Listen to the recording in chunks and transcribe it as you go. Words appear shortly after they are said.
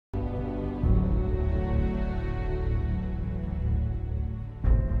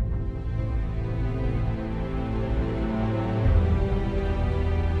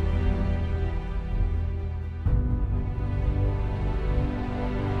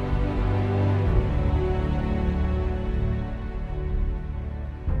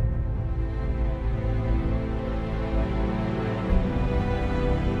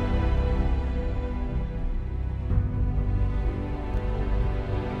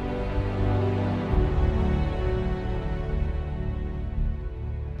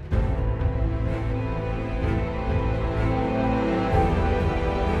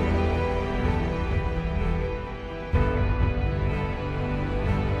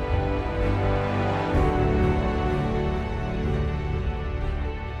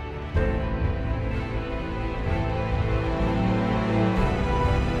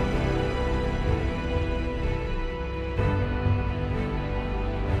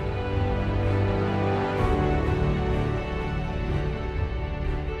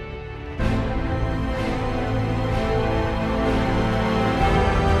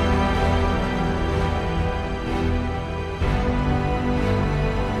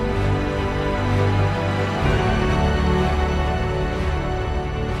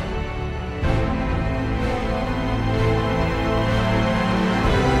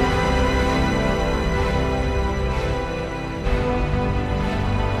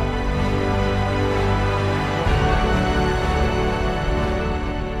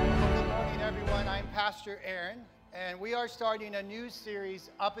Pastor Aaron, and we are starting a new series,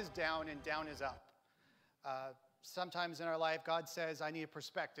 Up is Down and Down is Up. Sometimes in our life, God says, I need a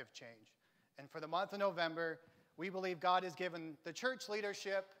perspective change. And for the month of November, we believe God has given the church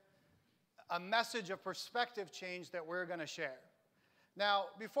leadership a message of perspective change that we're going to share. Now,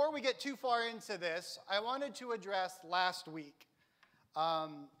 before we get too far into this, I wanted to address last week.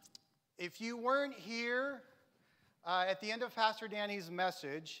 If you weren't here at the end of Pastor Danny's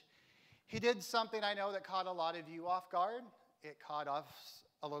message, he did something I know that caught a lot of you off guard. It caught us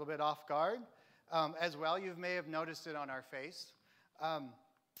a little bit off guard as well. You may have noticed it on our face.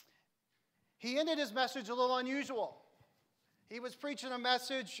 He ended his message a little unusual. He was preaching a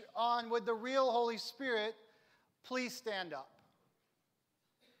message on, would the real Holy Spirit please stand up?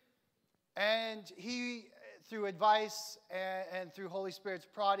 And he, through advice and through Holy Spirit's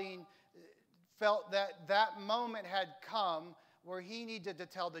prodding, felt that that moment had come where he needed to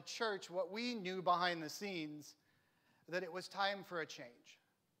tell the church what we knew behind the scenes, that it was time for a change.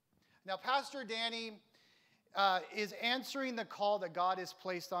 Now, Pastor Danny is answering the call that God has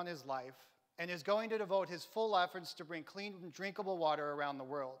placed on his life and is going to devote his full efforts to bring clean and drinkable water around the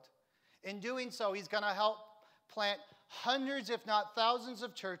world. In doing so, he's going to help plant hundreds, if not thousands,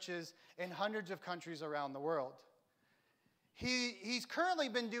 of churches in hundreds of countries around the world. He's currently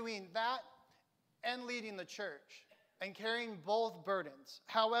been doing that and leading the church and carrying both burdens.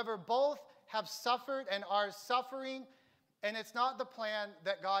 However, both have suffered and are suffering, and it's not the plan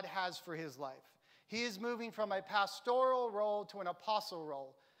that God has for his life. He is moving from a pastoral role to an apostle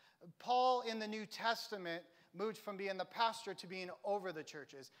role. Paul in the New Testament moved from being the pastor to being over the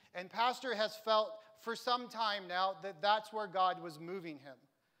churches. And pastor has felt for some time now that that's where God was moving him.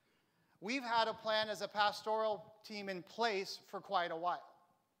 We've had a plan as a pastoral team in place for quite a while.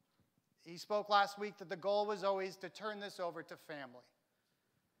 He spoke last week that the goal was always to turn this over to family.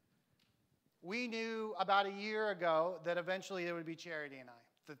 We knew about a year ago that eventually it would be Charity and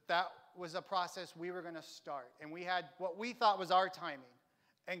I, that was a process we were going to start. And we had what we thought was our timing.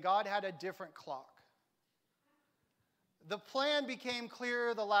 And God had a different clock. The plan became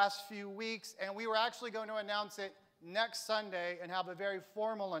clear the last few weeks, and we were actually going to announce it next Sunday and have a very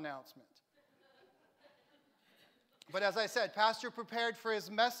formal announcement. But as I said, Pastor prepared for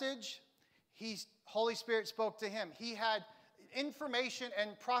his message. Holy Spirit spoke to him. He had information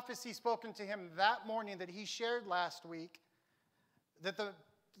and prophecy spoken to him that morning that he shared last week, that the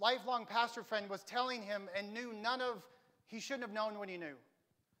lifelong pastor friend was telling him and knew he shouldn't have known what he knew,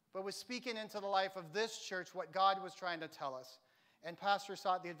 but was speaking into the life of this church what God was trying to tell us. And pastor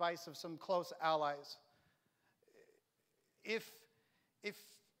sought the advice of some close allies. If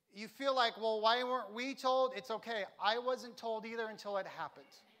you feel like, well, why weren't we told? It's okay. I wasn't told either until it happened.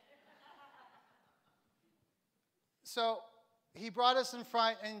 So he brought us in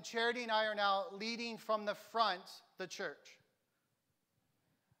front, and Charity and I are now leading from the front the church.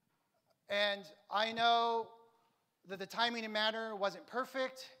 And I know that the timing and manner wasn't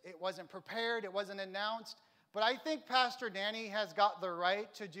perfect, it wasn't prepared, it wasn't announced, but I think Pastor Danny has got the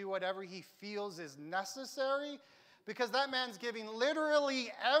right to do whatever he feels is necessary, because that man's giving literally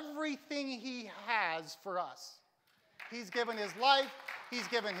everything he has for us. He's given his life, he's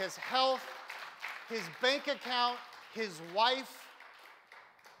given his health, his bank account, his wife.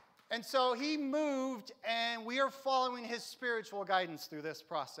 And so he moved, and we are following his spiritual guidance through this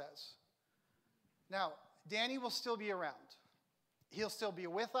process. Now, Danny will still be around. He'll still be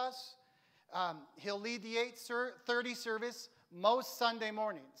with us. He'll lead the 8:30 service most Sunday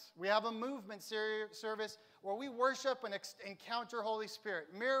mornings. We have a movement service where we worship and encounter Holy Spirit.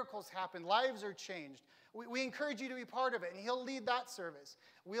 Miracles happen. Lives are changed. We encourage you to be part of it, and he'll lead that service.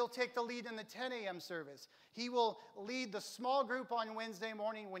 We'll take the lead in the 10 a.m. service. He will lead the small group on Wednesday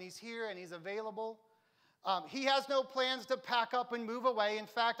morning when he's here and he's available. He has no plans to pack up and move away. In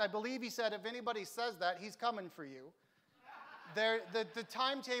fact, I believe he said if anybody says that, he's coming for you. The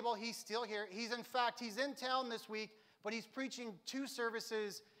timetable, he's still here. He's in town this week, but he's preaching 2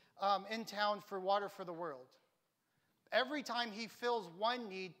 services in town for Water for the World. Every time he fills one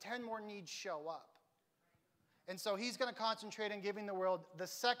need, 10 more needs show up. And so he's going to concentrate on giving the world the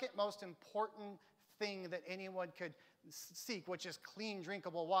second most important thing that anyone could seek, which is clean,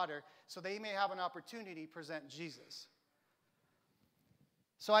 drinkable water, so they may have an opportunity to present Jesus.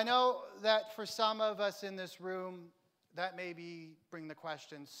 So I know that for some of us in this room, that may bring the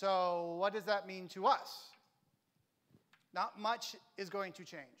question, so what does that mean to us? Not much is going to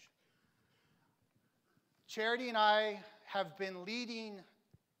change. Charity and I have been leading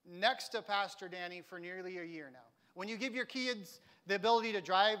next to Pastor Danny for nearly a year now. When you give your kids the ability to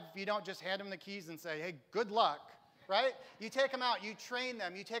drive, you don't just hand them the keys and say, hey, good luck, right? You take them out, you train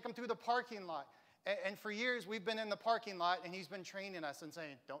them, you take them through the parking lot. And for years, we've been in the parking lot, and he's been training us and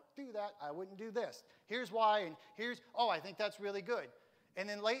saying, don't do that. I wouldn't do this. Here's why, and I think that's really good. And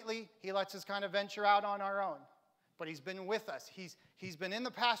then lately, he lets us kind of venture out on our own. But he's been with us. He's been in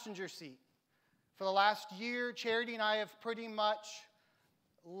the passenger seat. For the last year, Charity and I have pretty much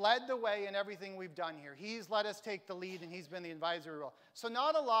led the way in everything we've done here. He's let us take the lead, and he's been the advisory role. So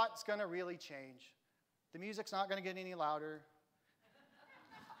not a lot's going to really change. The music's not going to get any louder.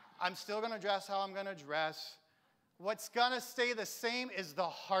 I'm still going to dress how I'm going to dress. What's going to stay the same is the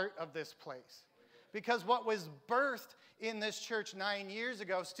heart of this place. Because what was birthed in this church 9 years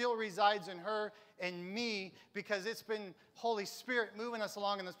ago still resides in her and me, because it's been Holy Spirit moving us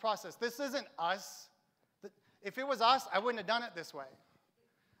along in this process. This isn't us. If it was us, I wouldn't have done it this way.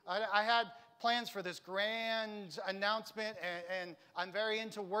 I had plans for this grand announcement, and I'm very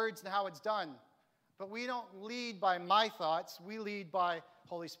into words and how it's done. But we don't lead by my thoughts. We lead by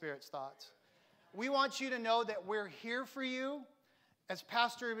Holy Spirit's thoughts. We want you to know that we're here for you. As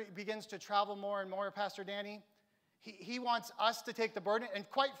Pastor begins to travel more and more, Pastor Danny, he wants us to take the burden. And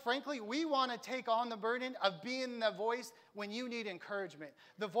quite frankly, we want to take on the burden of being the voice when you need encouragement,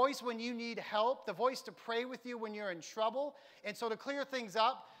 the voice when you need help, the voice to pray with you when you're in trouble. And so to clear things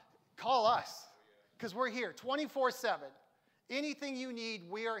up, call us, because we're here 24/7. Anything you need,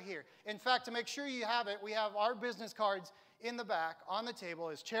 we are here. In fact, to make sure you have it, we have our business cards in the back on the table.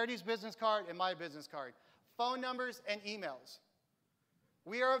 Is Charity's business card and my business card. Phone numbers and emails.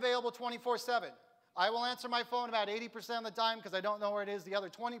 We are available 24/7. I will answer my phone about 80% of the time because I don't know where it is the other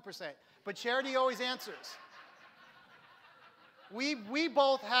 20%. But Charity always answers. We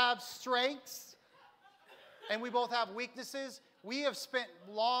both have strengths and we both have weaknesses. We have spent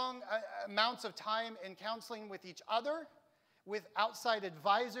long amounts of time in counseling with each other, with outside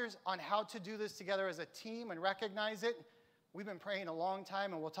advisors on how to do this together as a team and recognize it. We've been praying a long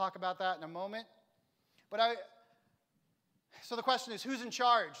time, and we'll talk about that in a moment. So the question is, who's in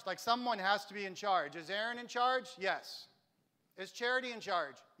charge? Like, someone has to be in charge. Is Aaron in charge? Yes. Is Charity in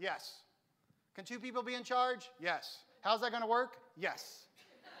charge? Yes. Can two people be in charge? Yes. How's that going to work? Yes.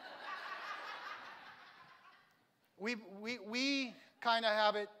 We kind of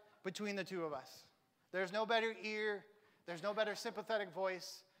have it between the two of us. There's no better ear. There's no better sympathetic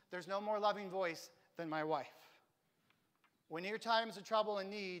voice. There's no more loving voice than my wife. When your times of trouble and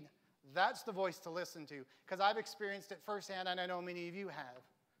need, that's the voice to listen to, because I've experienced it firsthand, and I know many of you have.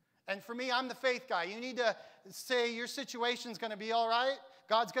 And for me, I'm the faith guy. You need to say your situation's going to be all right,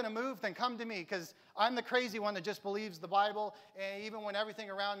 God's going to move, then come to me, because I'm the crazy one that just believes the Bible, and even when everything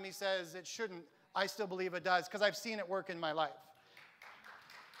around me says it shouldn't, I still believe it does, because I've seen it work in my life.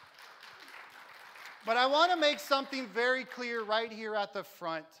 But I want to make something very clear right here at the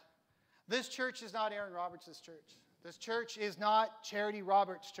front. This church is not Aaron Roberts' church. This church is not Charity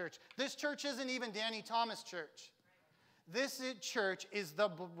Roberts' church. This church isn't even Danny Thomas' church. This church is the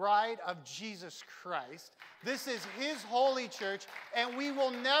bride of Jesus Christ. This is his holy church, and we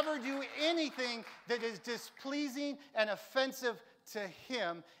will never do anything that is displeasing and offensive to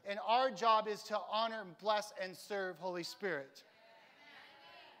him. And our job is to honor, bless, and serve Holy Spirit.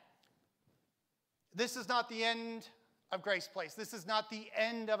 This is not the end of Grace Place. This is not the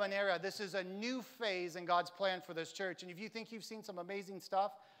end of an era. This is a new phase in God's plan for this church. And if you think you've seen some amazing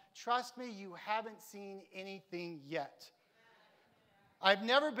stuff, trust me, you haven't seen anything yet. I've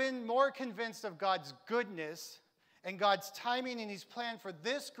never been more convinced of God's goodness and God's timing and his plan for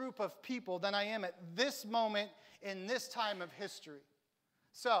this group of people than I am at this moment in this time of history.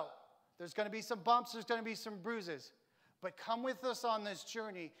 So, there's going to be some bumps, there's going to be some bruises. But come with us on this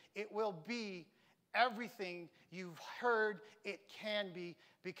journey. It will be everything you've heard it can be,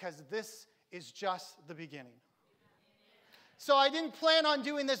 because this is just the beginning. So I didn't plan on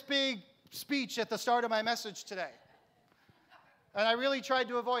doing this big speech at the start of my message today. And I really tried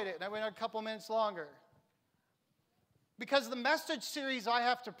to avoid it, and I went a couple minutes longer. Because the message series I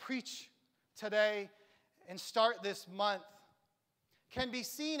have to preach today and start this month can be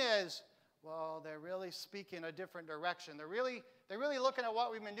seen as, well, they're really speaking a different direction. They're really looking at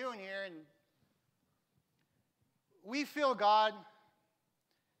what we've been doing here, and we feel God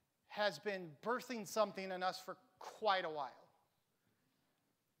has been birthing something in us for quite a while.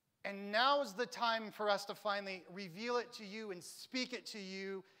 And now is the time for us to finally reveal it to you and speak it to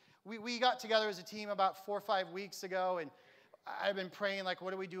you. We got together as a team about 4 or 5 weeks ago, and I've been praying, like, what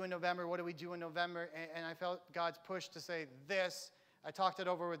do we do in November? What do we do in November? And I felt God's push to say this. I talked it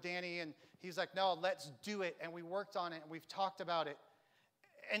over with Danny, and he's like, no, let's do it. And we worked on it, and we've talked about it.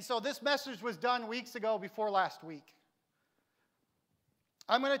 And so this message was done weeks ago before last week.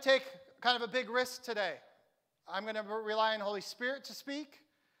 I'm going to take kind of a big risk today. I'm going to rely on Holy Spirit to speak.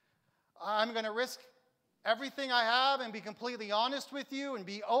 I'm going to risk everything I have and be completely honest with you and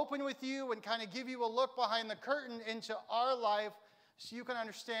be open with you and kind of give you a look behind the curtain into our life so you can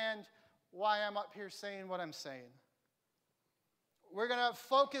understand why I'm up here saying what I'm saying. We're going to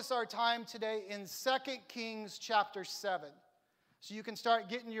focus our time today in 2 Kings chapter 7. So you can start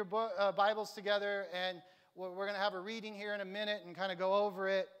getting your Bibles together, and we're going to have a reading here in a minute and kind of go over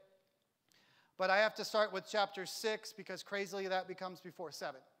it. But I have to start with chapter 6 because crazily that becomes before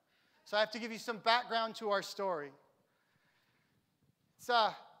 7. So I have to give you some background to our story. It's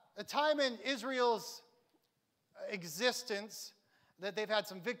a time in Israel's existence that they've had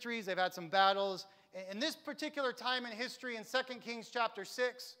some victories, they've had some battles. In this particular time in history, in 2 Kings chapter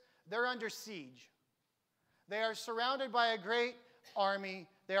 6, they're under siege. They are surrounded by a great army.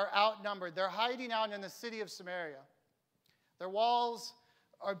 They are outnumbered. They're hiding out in the city of Samaria. Their walls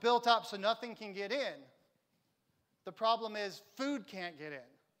are built up so nothing can get in. The problem is food can't get in.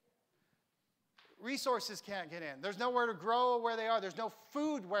 Resources can't get in. There's nowhere to grow where they are. There's no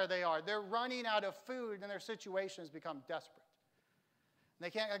food where they are. They're running out of food, and their situation has become desperate. They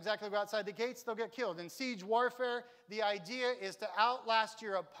can't exactly go outside the gates. They'll get killed. In siege warfare, the idea is to outlast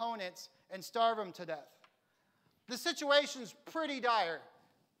your opponents and starve them to death. The situation's pretty dire.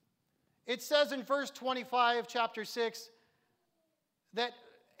 It says in verse 25, chapter 6, that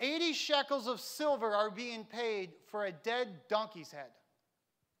 80 shekels of silver are being paid for a dead donkey's head.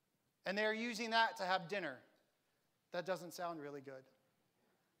 And they're using that to have dinner. That doesn't sound really good.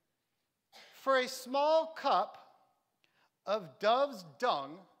 For a small cup of dove's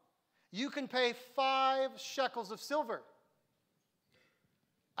dung, you can pay 5 shekels of silver.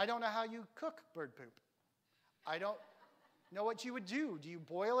 I don't know how you cook bird poop. I don't know what you would do. Do you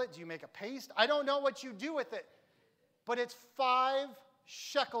boil it? Do you make a paste? I don't know what you do with it. But it's 5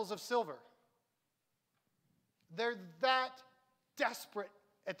 shekels of silver. They're that desperate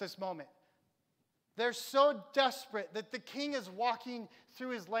at this moment. They're so desperate that the king is walking through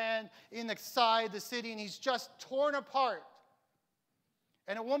his land inside the city, and he's just torn apart.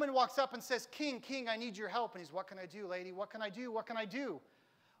 And a woman walks up and says, King, I need your help. And he's, what can I do, lady? What can I do? What can I do?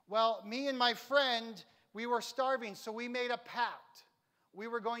 Well, me and my friend, we were starving, so we made a pact. We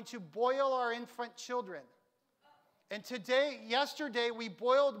were going to boil our infant children. And yesterday, we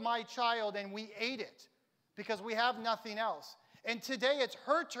boiled my child and we ate it because we have nothing else. And today, it's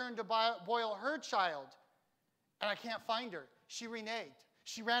her turn to boil her child. And I can't find her. She reneged.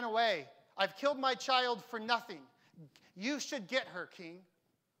 She ran away. I've killed my child for nothing. You should get her, king.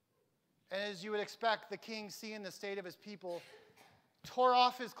 And as you would expect, the king, seeing the state of his people, tore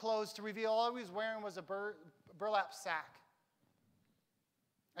off his clothes to reveal all he was wearing was a burlap sack.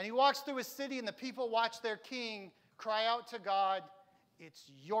 And he walks through his city, and the people watch their king cry out to God,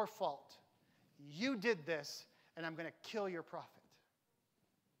 it's your fault. You did this, and I'm going to kill your prophet.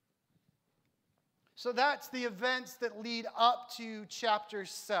 So that's the events that lead up to chapter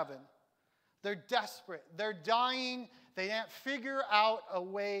 7. They're desperate. They're dying. They can't figure out a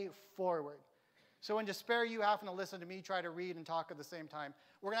way forward. So in despair, you happen to listen to me try to read and talk at the same time.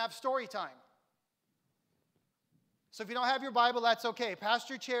 We're going to have story time. So if you don't have your Bible, that's okay.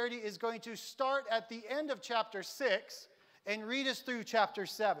 Pastor Charity is going to start at the end of chapter 6 and read us through chapter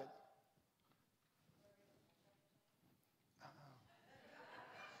 7.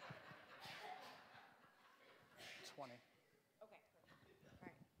 20. Okay. All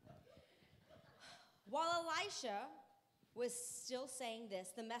right. While Elisha was still saying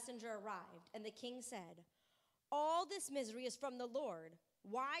this, the messenger arrived, and the king said, all this misery is from the Lord.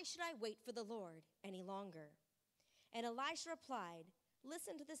 Why should I wait for the Lord any longer? And Elisha replied,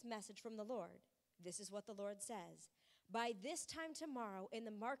 listen to this message from the Lord. This is what the Lord says. By this time tomorrow, in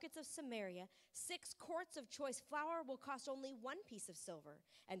the markets of Samaria, 6 quarts of choice flour will cost only 1 piece of silver,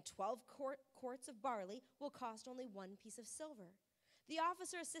 and 12 quarts of barley will cost only 1 piece of silver. The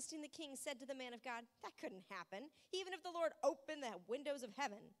officer assisting the king said to the man of God, that couldn't happen, even if the Lord opened the windows of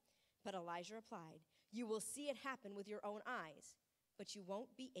heaven. But Elijah replied, you will see it happen with your own eyes, but you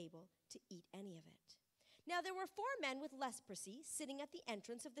won't be able to eat any of it. Now there were 4 men with leprosy sitting at the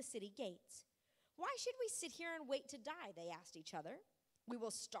entrance of the city gates. Why should we sit here and wait to die? They asked each other. We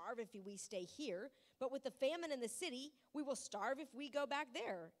will starve if we stay here, but with the famine in the city, we will starve if we go back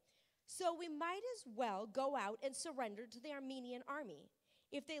there. So we might as well go out and surrender to the Armenian army.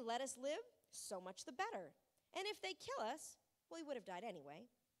 If they let us live, so much the better. And if they kill us, well, we would have died anyway.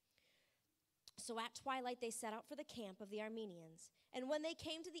 So at twilight, they set out for the camp of the Armenians. And when they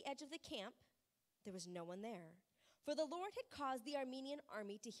came to the edge of the camp, there was no one there. For the Lord had caused the Armenian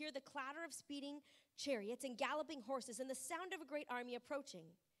army to hear the clatter of speeding chariots and galloping horses and the sound of a great army approaching.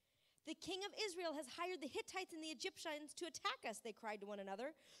 "The king of Israel has hired the Hittites and the Egyptians to attack us," they cried to one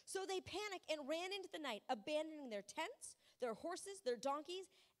another. So they panicked and ran into the night, abandoning their tents, their horses, their donkeys,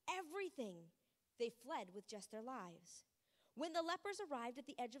 everything. They fled with just their lives. When the lepers arrived at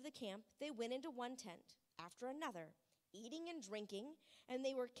the edge of the camp, they went into one tent after another, eating and drinking, and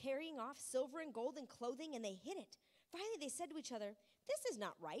they were carrying off silver and gold and clothing, and they hid it. Finally, they said to each other, "This is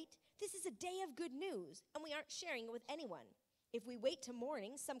not right. This is a day of good news, and we aren't sharing it with anyone. If we wait till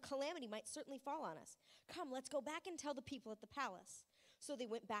morning, some calamity might certainly fall on us. Come, let's go back and tell the people at the palace." So they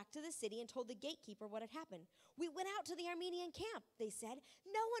went back to the city and told the gatekeeper what had happened. "We went out to the Armenian camp," they said.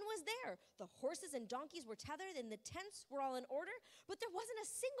 "No one was there. The horses and donkeys were tethered and the tents were all in order, but there wasn't a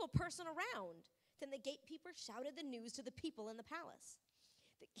single person around." Then the gatekeeper shouted the news to the people in the palace.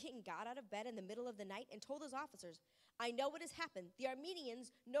 The king got out of bed in the middle of the night and told his officers, "I know what has happened. The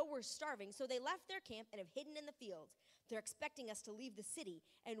Armenians know we're starving, so they left their camp and have hidden in the fields. They're expecting us to leave the city,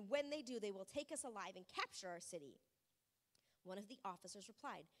 and when they do, they will take us alive and capture our city." One of the officers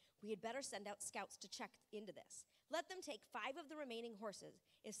replied, "We had better send out scouts to check into this. Let them take 5 of the remaining horses.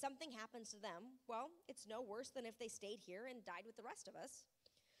 If something happens to them, well, it's no worse than if they stayed here and died with the rest of us."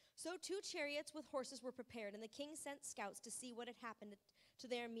 So 2 chariots with horses were prepared, and the king sent scouts to see what had happened to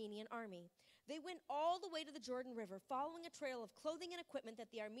the Armenian army. They went all the way to the Jordan River, following a trail of clothing and equipment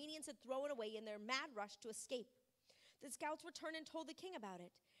that the Armenians had thrown away in their mad rush to escape. The scouts returned and told the king about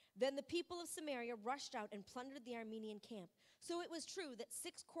it. Then the people of Samaria rushed out and plundered the Armenian camp. So it was true that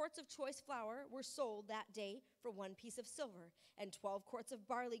 6 quarts of choice flour were sold that day for 1 piece of silver, and 12 quarts of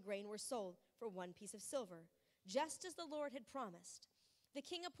barley grain were sold for 1 piece of silver, just as the Lord had promised. The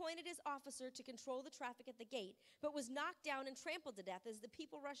king appointed his officer to control the traffic at the gate, but was knocked down and trampled to death as the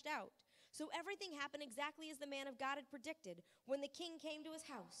people rushed out. So everything happened exactly as the man of God had predicted when the king came to his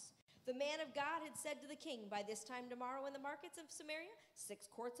house. The man of God had said to the king, "By this time tomorrow in the markets of Samaria, 6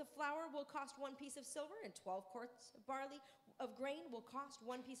 quarts of flour will cost 1 piece of silver, and 12 quarts of barley of grain will cost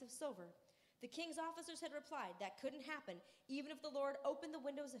 1 piece of silver." The king's officers had replied, "That couldn't happen, even if the Lord opened the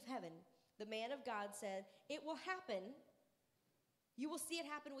windows of heaven." The man of God said, "It will happen. You will see it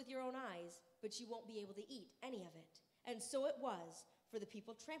happen with your own eyes, but you won't be able to eat any of it." And so it was, for the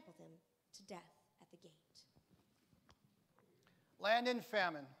people trampled him to death at the gate. Land in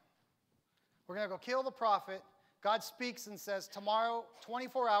famine. We're going to go kill the prophet. God speaks and says, tomorrow,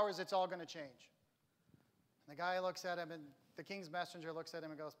 24 hours, it's all going to change. And the guy looks at him, and the king's messenger looks at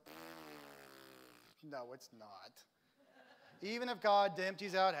him and goes, "No, it's not. Even if God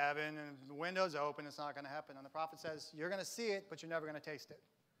empties out heaven and the window's open, it's not going to happen." And the prophet says, "You're going to see it, but you're never going to taste it."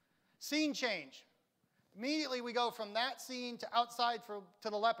 Scene change. Immediately we go from that scene to outside to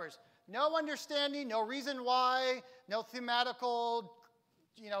the lepers. No understanding, no reason why, no thematical,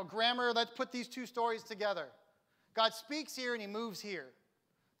 grammar. Let's put these 2 stories together. God speaks here and he moves here.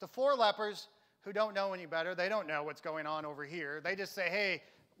 The 4 lepers who don't know any better, they don't know what's going on over here. They just say, "Hey,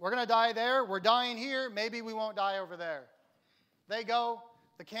 we're going to die there. We're dying here. Maybe we won't die over there." They go,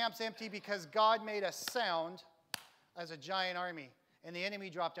 the camp's empty because God made a sound as a giant army, and the enemy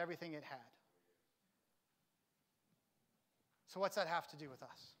dropped everything it had. So what's that have to do with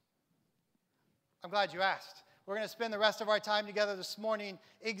us? I'm glad you asked. We're going to spend the rest of our time together this morning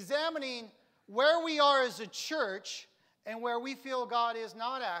examining where we are as a church and where we feel God is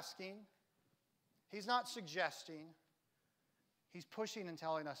not asking, he's not suggesting, he's pushing and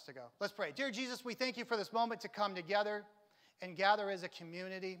telling us to go. Let's pray. Dear Jesus, we thank you for this moment to come together and gather as a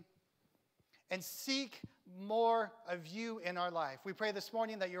community and seek more of you in our life. We pray this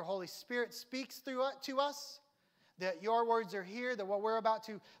morning that your Holy Spirit speaks to us, that your words are here, that what we're about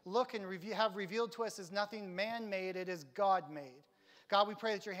to look and have revealed to us is nothing man-made, it is God-made. God, we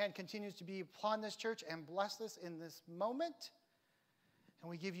pray that your hand continues to be upon this church and bless this in this moment.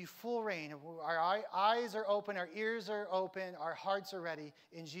 And we give you full reign. Our eyes are open, our ears are open, our hearts are ready.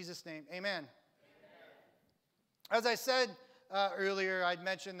 In Jesus' name, amen. As I said earlier, I'd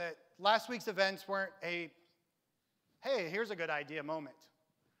mentioned that last week's events weren't a, "Hey, here's a good idea" moment.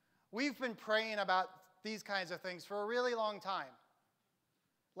 We've been praying about these kinds of things for a really long time.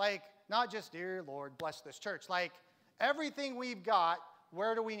 Like, not just, "Dear Lord, bless this church." Like, everything we've got,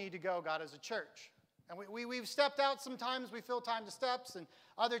 where do we need to go, God, as a church? And we've stepped out sometimes. We feel time to steps. And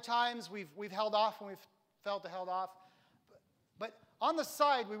other times we've held off when we've felt held off. But on the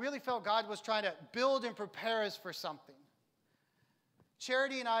side, we really felt God was trying to build and prepare us for something.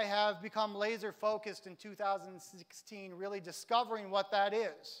 Charity and I have become laser focused in 2016, really discovering what that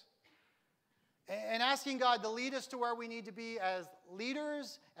is. And asking God to lead us to where we need to be as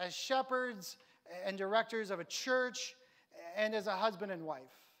leaders, as shepherds, and directors of a church, and as a husband and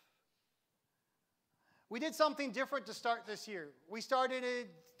wife. We did something different to start this year. We started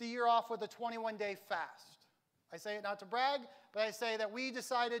the year off with a 21-day fast. I say it not to brag, but I say that we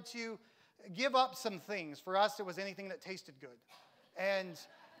decided to give up some things. For us, it was anything that tasted good and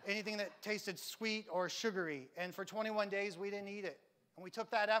anything that tasted sweet or sugary. And for 21 days, we didn't eat it. And we took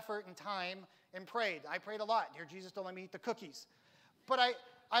that effort and time and prayed. I prayed a lot. Dear Jesus, don't let me eat the cookies. But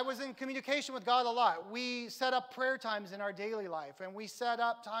I was in communication with God a lot. We set up prayer times in our daily life. And we set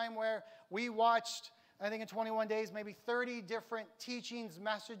up time where we watched, I think in 21 days, maybe 30 different teachings,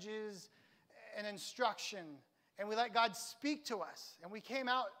 messages, and instruction. And we let God speak to us. And we came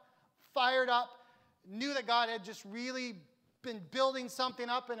out fired up, knew that God had just really been building something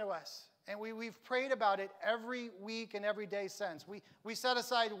up into us. And we've prayed about it every week and every day since. We set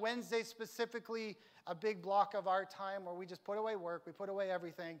aside Wednesday specifically, a big block of our time where we just put away work, we put away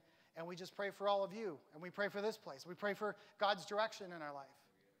everything, and we just pray for all of you. And we pray for this place. We pray for God's direction in our life.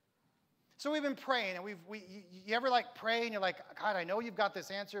 So we've been praying, and you ever like pray and you're like, God, I know you've got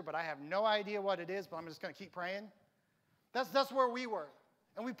this answer, but I have no idea what it is, but I'm just going to keep praying? That's where we were.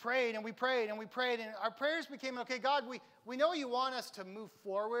 And we prayed, and we prayed, and we prayed, and our prayers became, okay, God, we know you want us to move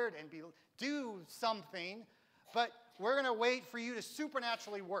forward and do something, but we're going to wait for you to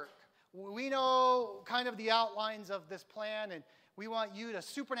supernaturally work. We know kind of the outlines of this plan, and we want you to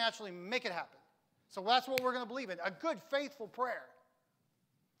supernaturally make it happen. So that's what we're going to believe in, a good, faithful prayer.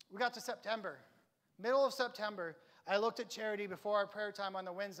 We got to September. Middle of September, I looked at Charity before our prayer time on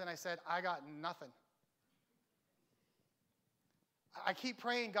the Wednesday, and I said, I got nothing. I keep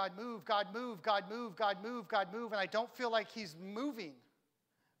praying, God move, God move, God move, God move, God move, and I don't feel like he's moving.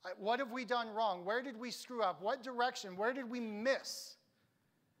 What have we done wrong? Where did we screw up? What direction? Where did we miss?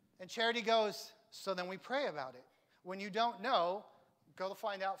 And Charity goes, so then we pray about it. When you don't know, go to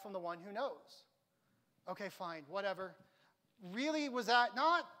find out from the one who knows. Okay, fine, whatever. Really was that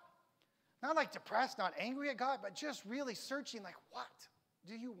not like depressed, not angry at God, but just really searching like, what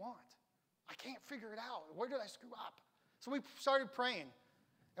do you want? I can't figure it out. Where did I screw up? So we started praying,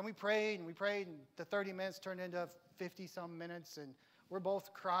 and we prayed, and the 30 minutes turned into 50-some minutes, and we're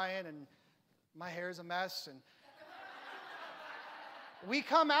both crying, and my hair's a mess, and we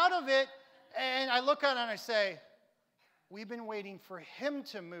come out of it, and I look at it, and I say, we've been waiting for him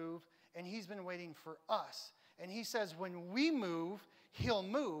to move, and he's been waiting for us. And he says, when we move, he'll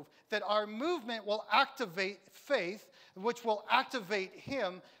move, that our movement will activate faith, which will activate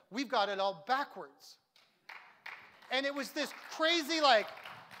him. We've got it all backwards. And it was this crazy, like,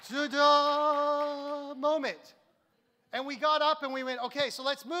 ta-da moment. And we got up and we went, okay, so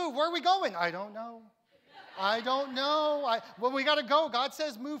let's move. Where are we going? I don't know. Well, we got to go. God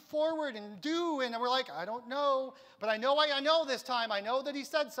says move forward and do. And we're like, I don't know. But I know this time. I know that he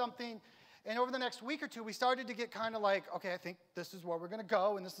said something. And over the next week or two, we started to get kind of like, okay, I think this is where we're going to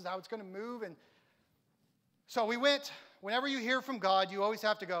go, and this is how it's going to move. And so we went. Whenever you hear from God, you always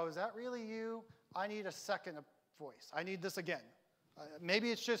have to go, is that really you? I need a second voice. I need this again.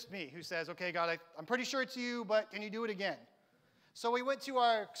 Maybe it's just me who says, okay, God, I'm pretty sure it's you, but can you do it again? So we went to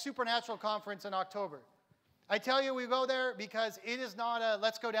our supernatural conference in October. I tell you, we go there because it is not a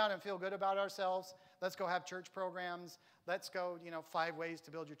let's go down and feel good about ourselves. Let's go have church programs. Let's go, 5 ways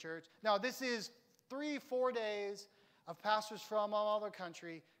to build your church. No, this is 3-4 days of pastors from all over the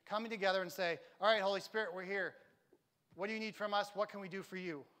country coming together and say, all right, Holy Spirit, we're here. What do you need from us? What can we do for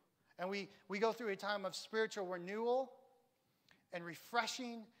you? And we go through a time of spiritual renewal and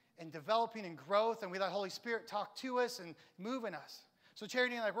refreshing and developing and growth, and we let Holy Spirit talk to us and move in us. So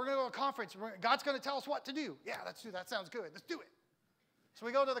Charity and I, we're going to go to a conference. God's going to tell us what to do. Yeah, let's do that. Sounds good. Let's do it. So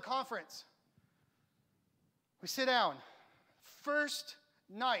we go to the conference. We sit down. First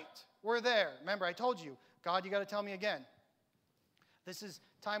night, we're there. Remember, I told you, God, you got to tell me again. This is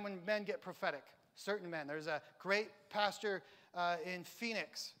time when men get prophetic. Certain men. There's a great pastor in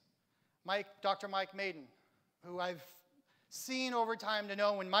Phoenix, Dr. Mike Maiden, who I've seen over time to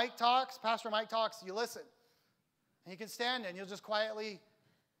know when Pastor Mike talks, you listen. And you can stand and you'll just quietly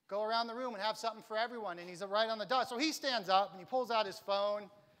go around the room and have something for everyone. And he's right on the dot. So he stands up and he pulls out his phone.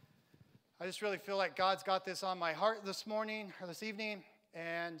 I just really feel like God's got this on my heart this evening.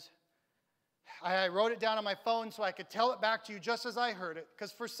 And I wrote it down on my phone so I could tell it back to you just as I heard it.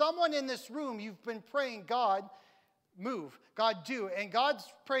 Because for someone in this room, you've been praying, God, move. God, do. And God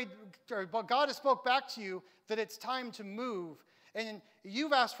has spoke back to you that it's time to move. And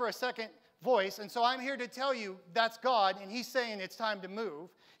you've asked for a second voice. And so I'm here to tell you that's God. And he's saying it's time to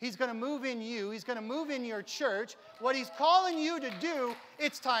move. He's going to move in you. He's going to move in your church. What he's calling you to do,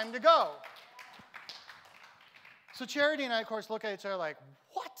 it's time to go. So Charity and I, of course, look at each other like,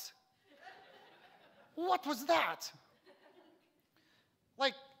 what? What was that?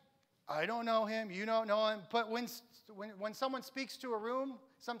 Like, I don't know him, you don't know him. But when someone speaks to a room,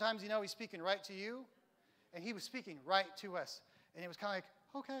 sometimes he's speaking right to you. And he was speaking right to us. And it was kind of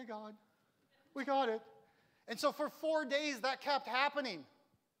like, okay, God, we got it. And so for 4 days, that kept happening.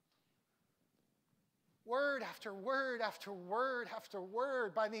 Word after word after word after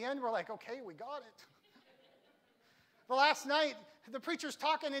word. By the end, we're like, okay, we got it. The last night, the preacher's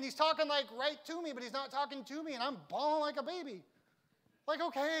talking, and he's talking like right to me, but he's not talking to me, and I'm bawling like a baby. Like,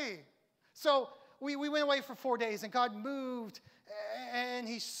 okay. So we went away for 4 days, and God moved, and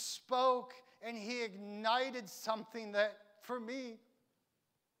he spoke, and he ignited something that, for me,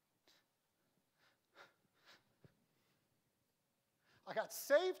 I got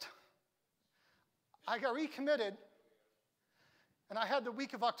saved, I got recommitted, and I had the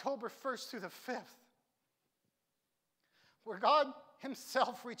week of October 1st through the 5th, where God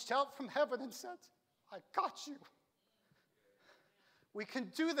himself reached out from heaven and said, I got you. We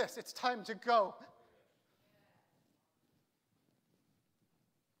can do this. It's time to go.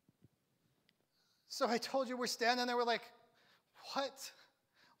 So I told you, we're standing there, we're like, what?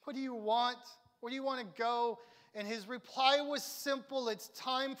 What do you want? Where do you want to go? And his reply was simple. It's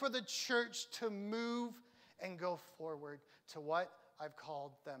time for the church to move and go forward to what I've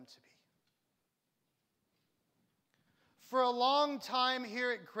called them to be. For a long time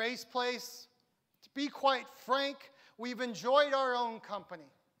here at Grace Place, to be quite frank, we've enjoyed our own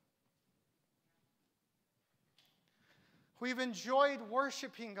company. We've enjoyed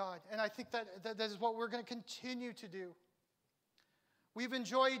worshiping God, and I think that is what we're going to continue to do. We've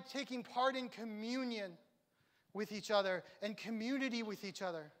enjoyed taking part in communion with each other and community with each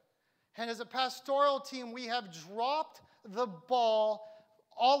other. And as a pastoral team, we have dropped the ball,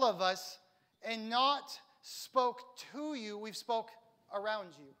 all of us, and not spoke to you, we've spoke around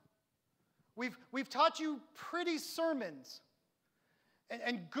you. We've taught you pretty sermons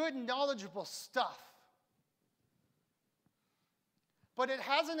and good knowledgeable stuff. But it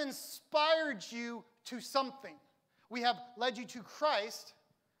hasn't inspired you to something. We have led you to Christ,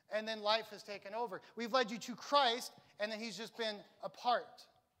 and then life has taken over. We've led you to Christ, and then he's just been a part.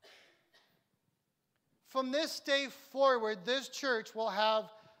 From this day forward, this church will have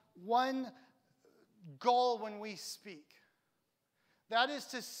one goal when we speak. That is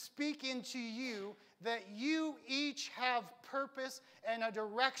to speak into you that you each have purpose and a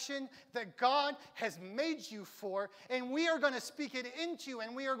direction that God has made you for, and we are going to speak it into you,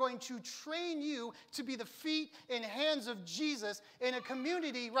 and we are going to train you to be the feet and hands of Jesus in a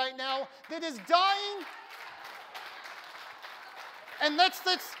community right now that is dying. And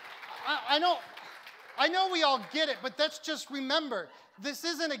I know we all get it, but let's just remember, this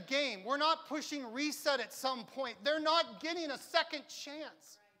isn't a game. We're not pushing reset at some point. They're not getting a second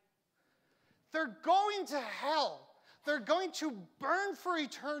chance. They're going to hell. They're going to burn for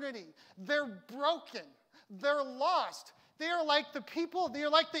eternity. They're broken. They're lost. They are like the people, they are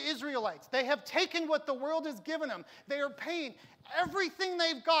like the Israelites. They have taken what the world has given them. They are paying everything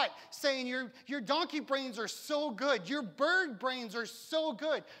they've got, saying your donkey brains are so good. Your bird brains are so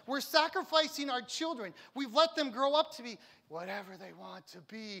good. We're sacrificing our children. We've let them grow up to be whatever they want to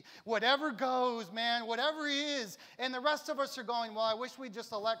be, whatever goes, man, whatever is. And the rest of us are going, well, I wish we'd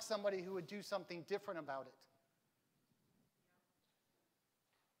just elect somebody who would do something different about it.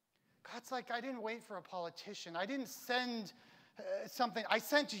 God's like, I didn't wait for a politician. I didn't send something. I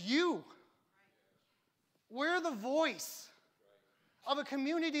sent you. We're the voice of a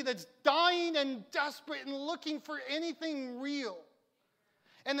community that's dying and desperate and looking for anything real.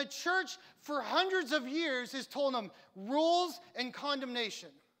 And the church, for hundreds of years, has told them rules and condemnation.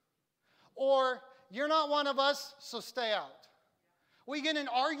 Or, you're not one of us, so stay out. We get in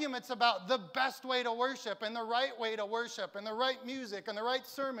arguments about the best way to worship and the right way to worship and the right music and the right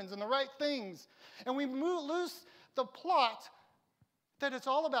sermons and the right things. And we lose the plot that it's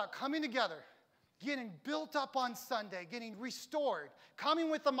all about coming together, getting built up on Sunday, getting restored, coming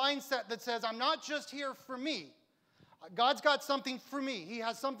with the mindset that says, I'm not just here for me. God's got something for me. He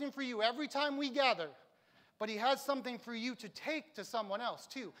has something for you every time we gather. But he has something for you to take to someone else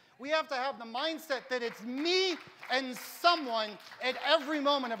too. We have to have the mindset that it's me and someone at every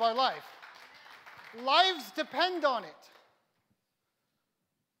moment of our life. Lives depend on it.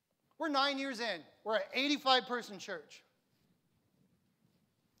 We're 9 years in. We're an 85-person church.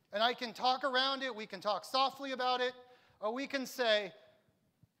 And I can talk around it, we can talk softly about it, or we can say,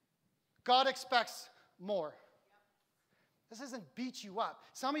 God expects more. This doesn't beat you up.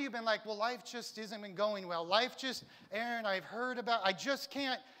 Some of you have been like, well, life just isn't been going well. Life just, Aaron, I've heard about, I just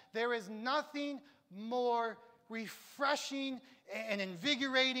can't. There is nothing more refreshing and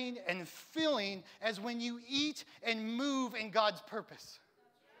invigorating and filling as when you eat and move in God's purpose.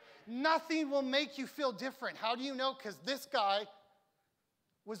 Nothing will make you feel different. How do you know? Because this guy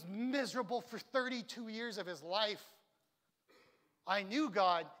was miserable for 32 years of his life. I knew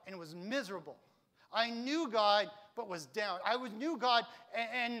God and was miserable. I knew God but was down. I knew God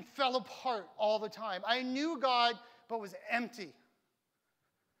and fell apart all the time. I knew God but was empty.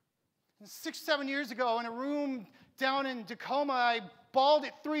 And 6, 7 years ago, in a room down in Tacoma, I bawled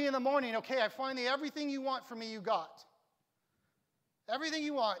at 3 in the morning. Okay, I finally, everything you want from me, you got. Everything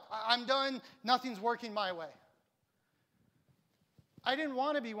you want. I'm done. Nothing's working my way. I didn't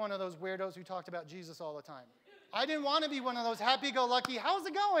want to be one of those weirdos who talked about Jesus all the time. I didn't want to be one of those happy-go-lucky, how's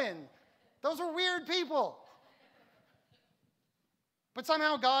it going? Those were weird people. But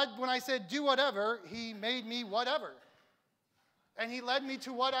somehow God, when I said do whatever, he made me whatever. And he led me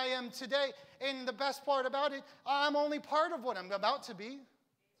to what I am today. And the best part about it, I'm only part of what I'm about to be.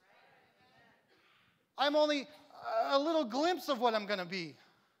 I'm only a little glimpse of what I'm going to be.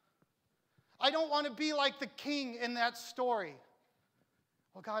 I don't want to be like the king in that story.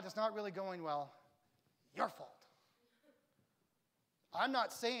 Well, God, it's not really going well. Your fault. I'm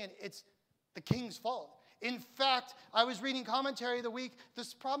not saying it's the king's fault. In fact, I was reading commentary of the week.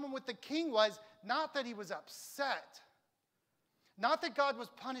 This problem with the king was not that he was upset. Not that God was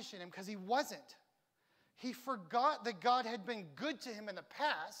punishing him, because he wasn't. He forgot that God had been good to him in the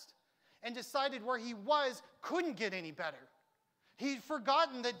past and decided where he was couldn't get any better. He'd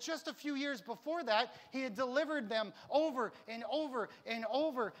forgotten that just a few years before that, he had delivered them over and over and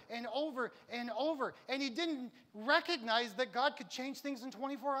over and over and over. And he didn't recognize that God could change things in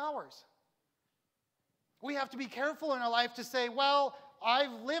 24 hours. We have to be careful in our life to say, well,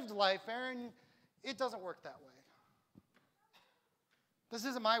 I've lived life, Aaron. It doesn't work that way. This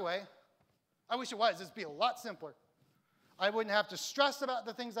isn't my way. I wish it was. It'd be a lot simpler. I wouldn't have to stress about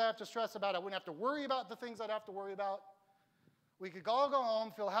the things I have to stress about. I wouldn't have to worry about the things I'd have to worry about. We could all go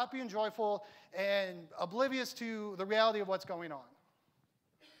home, feel happy and joyful, and oblivious to the reality of what's going on.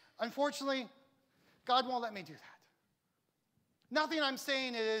 Unfortunately, God won't let me do that. Nothing I'm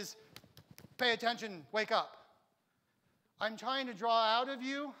saying is, pay attention, wake up. I'm trying to draw out of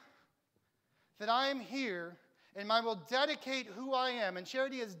you that I am here, and I will dedicate who I am, and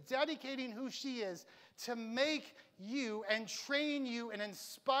Charity is dedicating who she is to make you and train you and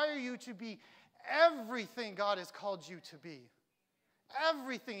inspire you to be everything God has called you to be.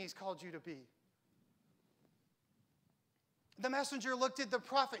 Everything he's called you to be. The messenger looked at the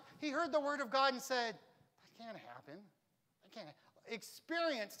prophet. He heard the word of God and said, that can't happen. That can't.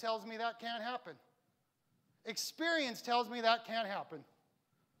 Experience tells me that can't happen. Experience tells me that can't happen.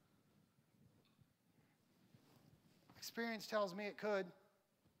 Experience tells me it could.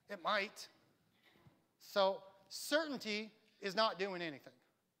 It might. So certainty is not doing anything.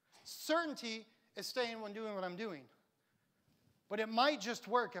 Certainty is staying and doing what I'm doing. But it might just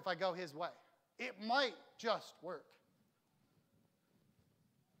work if I go his way. It might just work.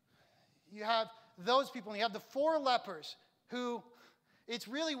 You have those people, and you have the 4 lepers who, it's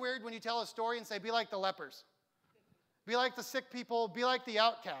really weird when you tell a story and say, be like the lepers. Be like the sick people. Be like the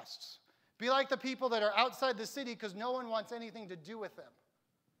outcasts. Be like the people that are outside the city because no one wants anything to do with them.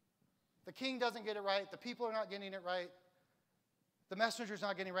 The king doesn't get it right. The people are not getting it right. The messenger's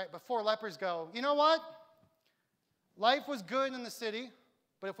not getting it right. But 4 lepers go, you know what? Life was good in the city,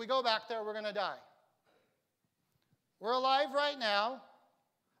 but if we go back there, we're going to die. We're alive right now,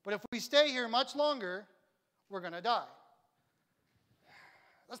 but if we stay here much longer, we're going to die.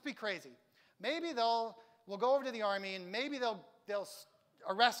 Let's be crazy. Maybe we'll go over to the army, and maybe they'll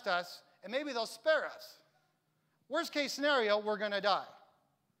arrest us, and maybe they'll spare us. Worst case scenario, we're going to die.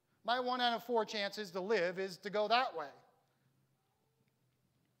 My 1 out of 4 chances to live is to go that way.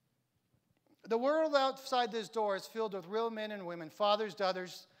 The world outside this door is filled with real men and women, fathers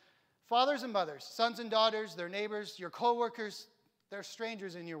and mothers, sons and daughters, their neighbors, your co-workers. They're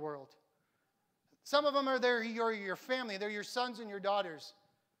strangers in your world. Some of them are your family. They're your sons and your daughters.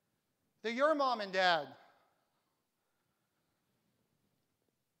 They're your mom and dad.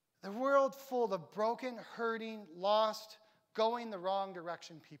 The world full of broken, hurting, lost, going the wrong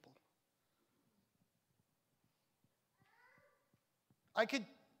direction people. I could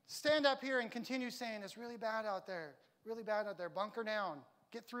stand up here and continue saying, it's really bad out there, bunker down,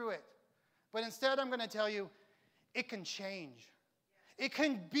 get through it. But instead I'm going to tell you, it can change. It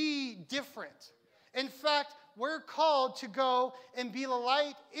can be different. In fact, we're called to go and be the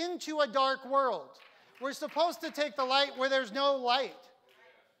light into a dark world. We're supposed to take the light where there's no light.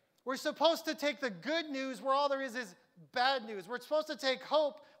 We're supposed to take the good news where all there is bad news. We're supposed to take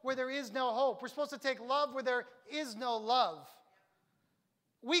hope where there is no hope. We're supposed to take love where there is no love.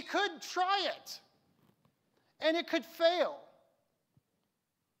 We could try it, and it could fail.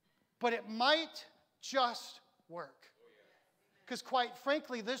 but it might just work. Because quite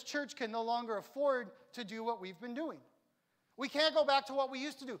frankly, this church can no longer afford to do what we've been doing. We can't go back to what we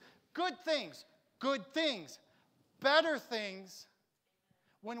used to do. Good things, better things,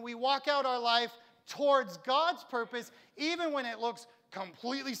 when we walk out our life towards God's purpose, even when it looks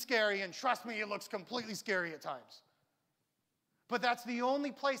completely scary, and trust me, it looks completely scary at times. But that's the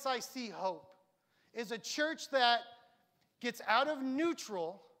only place I see hope, is a church that gets out of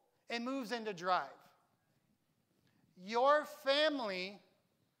neutral and moves into drive. Your family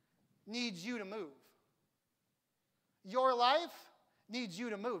needs you to move. Your life needs you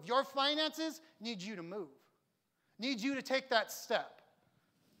to move. Your finances need you to move. Needs you to take that step.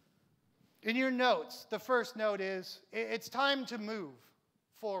 In your notes, the first note is, it's time to move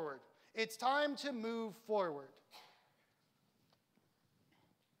forward. It's time to move forward.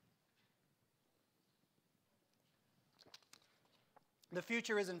 The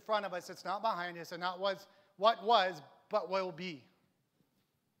future is in front of us. It's not behind us, and not what was, but will be.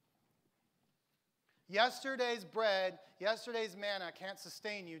 Yesterday's bread, yesterday's manna can't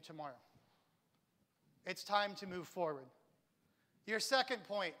sustain you tomorrow. It's time to move forward. Your second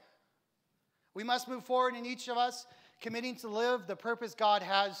point, we must move forward in each of us, committing to live the purpose God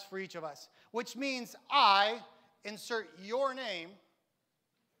has for each of us, which means I, insert your name,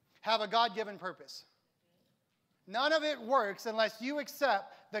 have a God-given purpose. None of it works unless you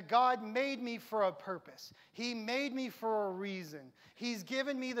accept that God made me for a purpose. He made me for a reason. He's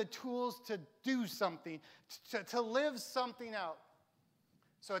given me the tools to do something, to live something out.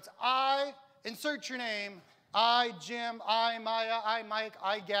 So it's I, insert your name, I, Jim, I, Maya, I, Mike,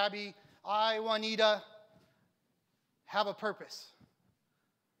 I, Gabby, I, Juanita, have a purpose.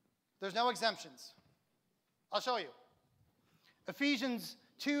 There's no exemptions. I'll show you. Ephesians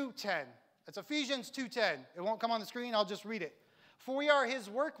 2:10. It's Ephesians 2:10. It won't come on the screen. I'll just read it. For we are his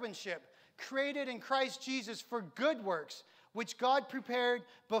workmanship, created in Christ Jesus for good works, which God prepared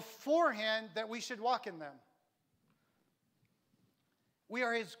beforehand that we should walk in them. We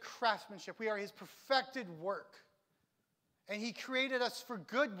are his craftsmanship. We are his perfected work. And he created us for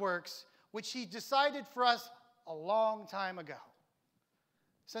good works, which he decided for us a long time ago.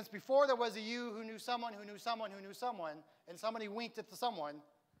 Since before there was a you who knew someone, who knew someone, who knew someone, and somebody winked at the someone,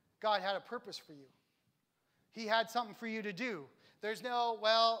 God had a purpose for you. He had something for you to do. There's no,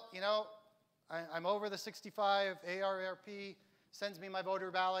 well, you know, I'm over the 65, ARRP sends me my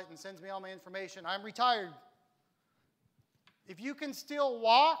voter ballot and sends me all my information. I'm retired. If you can still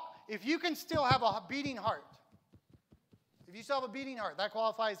walk, if you can still have a beating heart, if you still have a beating heart, that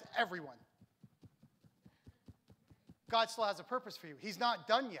qualifies everyone. God still has a purpose for you. He's not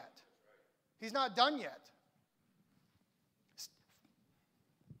done yet. He's not done yet.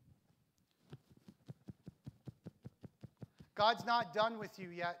 God's not done with you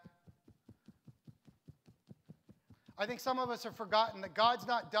yet. I think some of us have forgotten that God's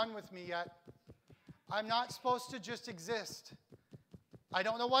not done with me yet. I'm not supposed to just exist. I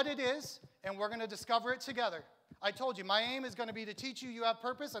don't know what it is, and we're going to discover it together. I told you, my aim is going to be to teach you you have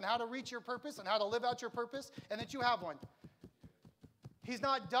purpose and how to reach your purpose and how to live out your purpose and that you have one. He's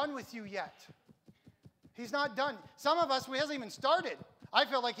not done with you yet. He's not done. Some of us, we hasn't even started. I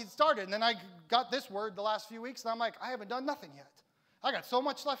feel like he's started, and then I got this word the last few weeks, and I'm like, I haven't done nothing yet. I got so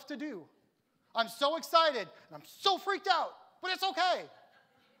much left to do. I'm so excited, and I'm so freaked out, but it's okay.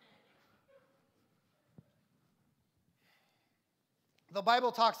 The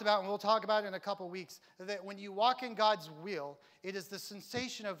Bible talks about, and we'll talk about it in a couple weeks, that when you walk in God's will, it is the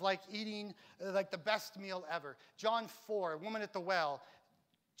sensation of like eating like the best meal ever. John 4, woman at the well.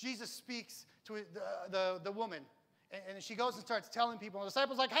 Jesus speaks to the woman, and she goes and starts telling people, and the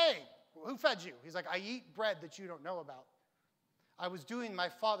disciples are like, hey, who fed you? He's like, I eat bread that you don't know about. I was doing my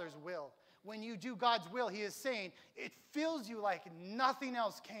Father's will. When you do God's will, he is saying, it fills you like nothing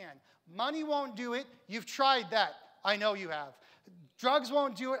else can. Money won't do it. You've tried that. I know you have. Drugs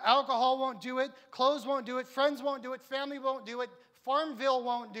won't do it. Alcohol won't do it. Clothes won't do it. Friends won't do it. Family won't do it. Farmville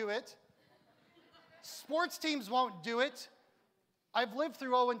won't do it. Sports teams won't do it. I've lived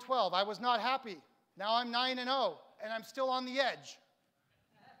through 0 and 12. I was not happy. Now I'm 9 and 0, and I'm still on the edge.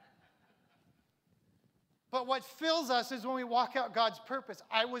 But what fills us is when we walk out God's purpose.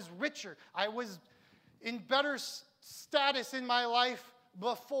 I was richer. I was in better status in my life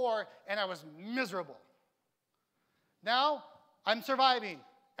before, and I was miserable. Now, I'm surviving,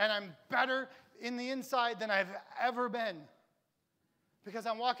 and I'm better in the inside than I've ever been because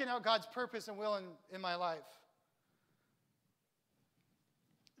I'm walking out God's purpose and will in my life.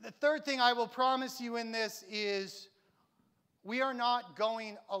 The third thing I will promise you in this is we are not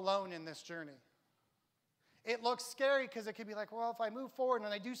going alone in this journey. It looks scary because it could be like, well, if I move forward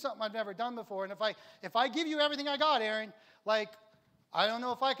and I do something I've never done before, and if I give you everything I got, Aaron, like, I don't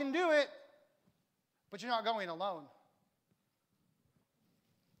know if I can do it, but you're not going alone.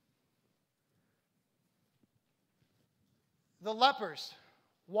 The lepers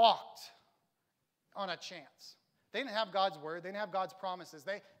walked on a chance. They didn't have God's word. They didn't have God's promises.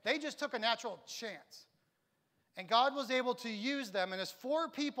 They just took a natural chance. And God was able to use them. And as 4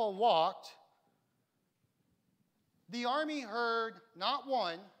 people walked, the army heard not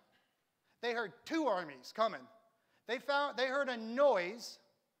one, they heard 2 armies coming. They heard a noise.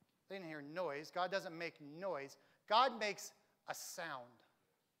 They didn't hear noise. God doesn't make noise. God makes a sound.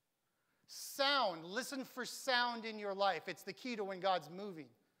 Sound. Listen for sound in your life. It's the key to when God's moving.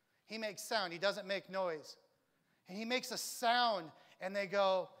 He makes sound. He doesn't make noise. And he makes a sound, and they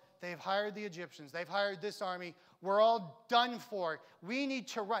go, they've hired the Egyptians. They've hired this army. We're all done for. We need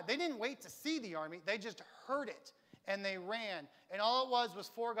to run. They didn't wait to see the army. They just heard it, and they ran. And all it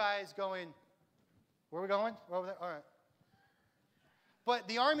was 4 guys going, where are we going? We're over there? All right. But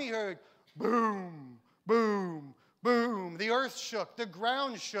the army heard, boom, boom, boom. The earth shook. The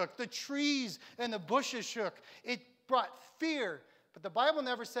ground shook. The trees and the bushes shook. It brought fear. But the Bible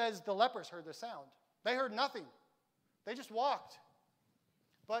never says the lepers heard the sound. They heard nothing. They just walked.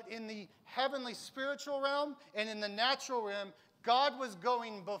 But in the heavenly spiritual realm and in the natural realm, God was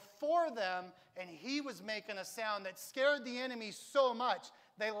going before them, and he was making a sound that scared the enemy so much,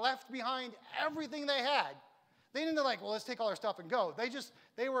 they left behind everything they had. They didn't like, well, let's take all our stuff and go.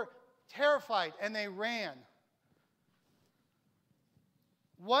 They were terrified, and they ran.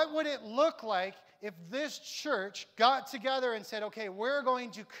 What would it look like if this church got together and said, okay, we're going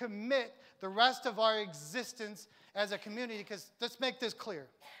to commit the rest of our existence as a community? Because let's make this clear.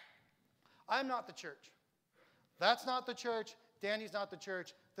 I'm not the church. That's not the church. Danny's not the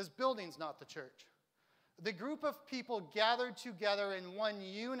church. This building's not the church. The group of people gathered together in one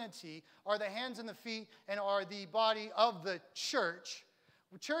unity are the hands and the feet and are the body of the church.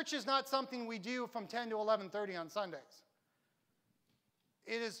 Church is not something we do from 10 to 11:30 on Sundays.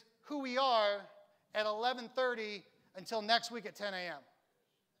 It is who we are at 11:30 until next week at 10 a.m.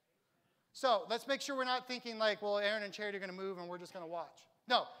 So let's make sure we're not thinking like, well, Aaron and Charity are going to move and we're just going to watch.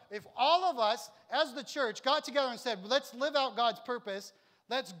 No, if all of us as the church got together and said, let's live out God's purpose,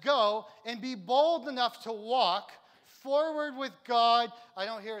 let's go and be bold enough to walk forward with God. I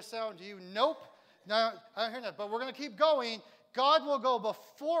don't hear a sound. Do you? Nope. No, I don't hear that. But we're going to keep going. God will go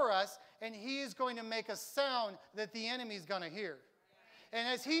before us, and he is going to make a sound that the enemy's going to hear. And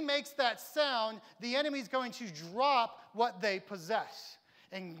as he makes that sound, the enemy's going to drop what they possess.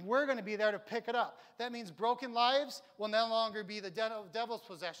 And we're going to be there to pick it up. That means broken lives will no longer be the devil's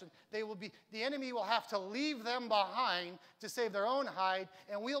possession. The enemy will have to leave them behind to save their own hide,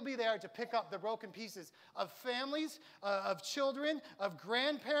 and we'll be there to pick up the broken pieces of families, of children, of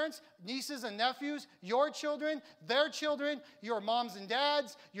grandparents, nieces and nephews, your children, their children, your moms and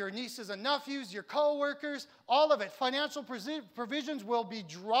dads, your nieces and nephews, your co-workers, all of it. Financial provisions will be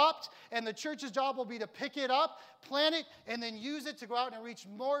dropped, and the church's job will be to pick it up, plant it, and then use it to go out and reach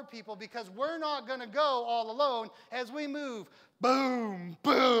more people, because we're not going to go all alone as we move. Boom,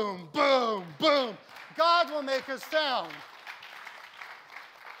 boom, boom, boom. God will make a sound.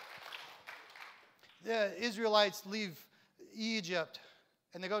 The Israelites leave Egypt,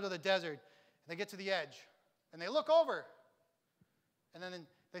 and they go to the desert, and they get to the edge, and they look over, and then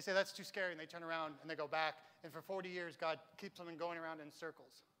they say, that's too scary, and they turn around, and they go back, and for 40 years, God keeps them going around in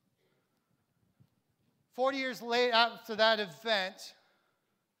circles. 40 years later, after that event,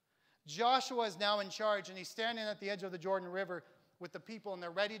 Joshua is now in charge, and he's standing at the edge of the Jordan River with the people, and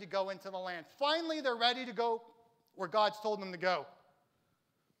they're ready to go into the land. Finally, they're ready to go where God's told them to go.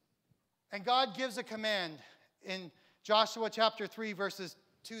 And God gives a command in Joshua chapter 3, verses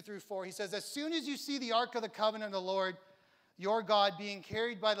 2 through 4. He says, as soon as you see the ark of the covenant of the Lord, your God, being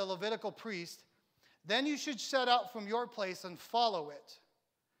carried by the Levitical priest, then you should set out from your place and follow it.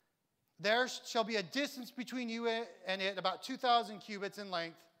 There shall be a distance between you and it, about 2,000 cubits in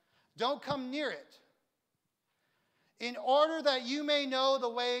length. Don't come near it. In order that you may know the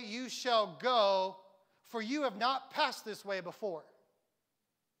way you shall go, for you have not passed this way before.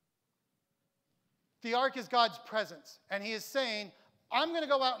 The ark is God's presence, and he is saying, I'm going to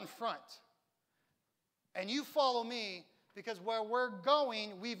go out in front, and you follow me, because where we're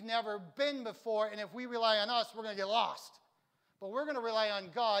going, we've never been before, and if we rely on us, we're going to get lost. But we're going to rely on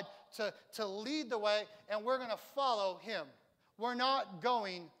God to lead the way, and we're going to follow him. We're not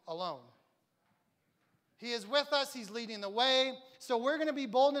going alone. He is with us. He's leading the way. So we're going to be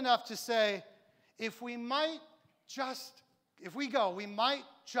bold enough to say, if we go, we might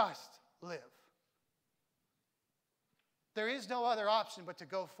just live. There is no other option but to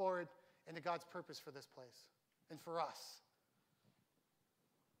go forward into God's purpose for this place and for us.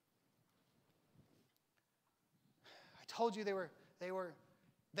 I told you they were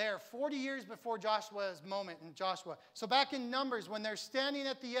there 40 years before Joshua's moment in Joshua. So back in Numbers, when they're standing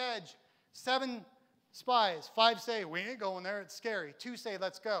at the edge, 7 spies, 5 say, we ain't going there, it's scary. 2 say,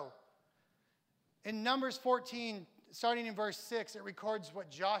 let's go. In Numbers 14, starting in verse 6, it records what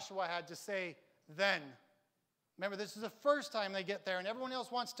Joshua had to say then. Remember, this is the first time they get there, and everyone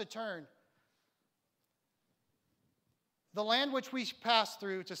else wants to turn. The land which we pass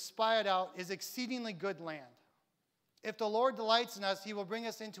through to spy it out is exceedingly good land. If the Lord delights in us, he will bring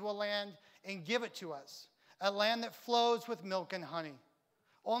us into a land and give it to us, a land that flows with milk and honey.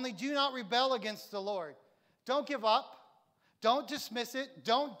 Only do not rebel against the Lord. Don't give up. Don't dismiss it.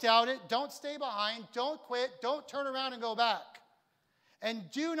 Don't doubt it. Don't stay behind. Don't quit. Don't turn around and go back. And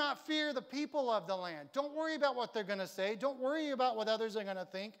do not fear the people of the land. Don't worry about what they're going to say. Don't worry about what others are going to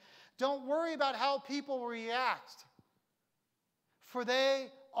think. Don't worry about how people react. For they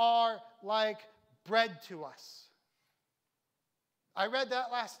are like bread to us. I read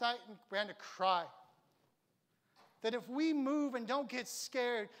that last night and began to cry. That if we move and don't get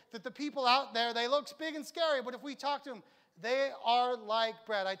scared, that the people out there, they look big and scary, but if we talk to them, they are like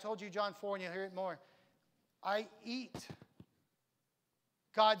bread. I told you John 4, and you'll hear it more. I eat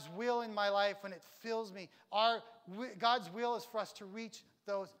God's will in my life, and it fills me. God's will is for us to reach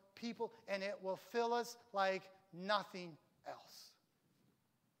those people, and it will fill us like nothing else.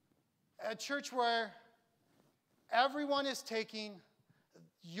 A church where everyone is taking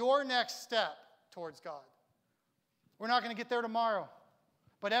your next step towards God. We're not going to get there tomorrow.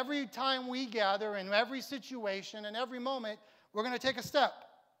 But every time we gather, in every situation, and every moment, we're going to take a step.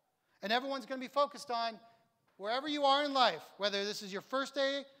 And everyone's going to be focused on wherever you are in life, whether this is your first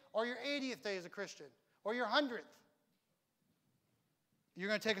day or your 80th day as a Christian, or your 100th. You're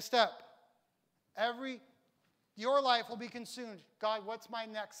going to take a step. Your life will be consumed. God, what's my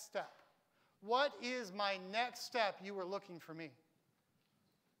next step? What is my next step? You were looking for me.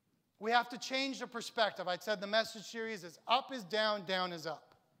 We have to change the perspective. I said the message series is up is down, down is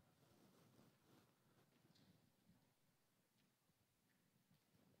up.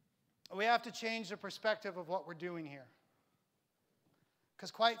 We have to change the perspective of what we're doing here.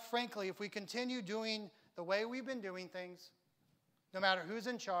 Because quite frankly, if we continue doing the way we've been doing things, no matter who's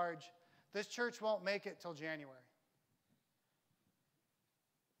in charge, this church won't make it till January.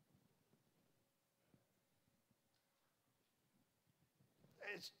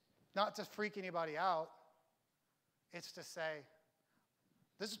 It's not to freak anybody out. It's to say,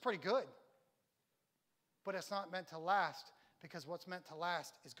 this is pretty good. But it's not meant to last, because what's meant to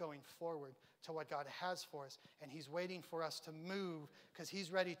last is going forward to what God has for us. And he's waiting for us to move, because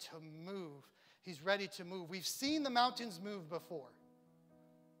he's ready to move. He's ready to move. We've seen the mountains move before.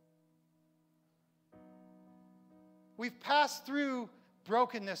 We've passed through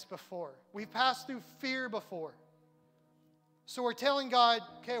brokenness before. We've passed through fear before. So we're telling God,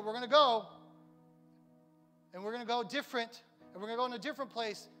 okay, we're going to go, and we're going to go different, and we're going to go in a different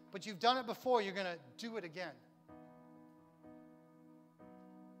place, but you've done it before, you're going to do it again.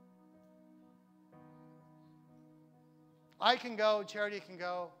 I can go, Charity can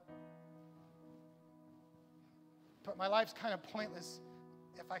go, but my life's kind of pointless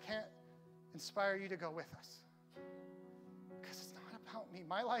if I can't inspire you to go with us. Because it's not about me.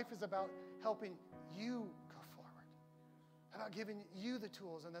 My life is about helping you go forward, about giving you the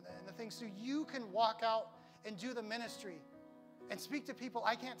tools and the things so you can walk out and do the ministry and speak to people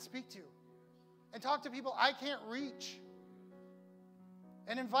I can't speak to, and talk to people I can't reach,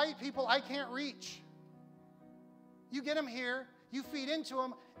 and invite people I can't reach. You get them here, you feed into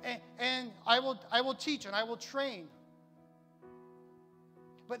them, and I will teach and I will train.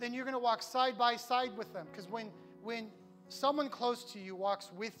 But then you're going to walk side by side with them, because when someone close to you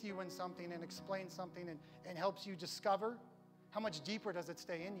walks with you in something and explains something and helps you discover, how much deeper does it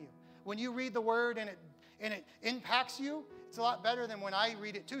stay in you? When you read the word and it impacts you, it's a lot better than when I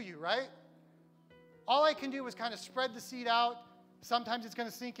read it to you, right? All I can do is kind of spread the seed out. Sometimes it's going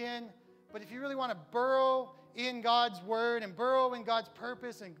to sink in. But if you really want to burrow in God's word and burrow in God's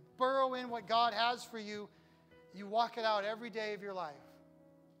purpose and burrow in what God has for you, you walk it out every day of your life.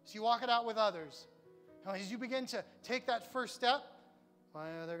 So you walk it out with others. Now, as you begin to take that first step, well,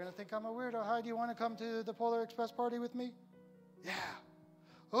 they're going to think I'm a weirdo. Hi, do you want to come to the Polar Express party with me? Yeah.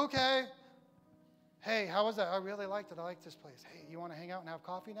 Okay. Hey, how was that? I really liked it. I like this place. Hey, you want to hang out and have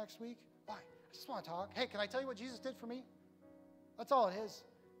coffee next week? Why? I just want to talk. Hey, can I tell you what Jesus did for me? That's all it is.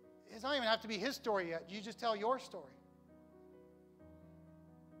 It doesn't even have to be his story yet. You just tell your story.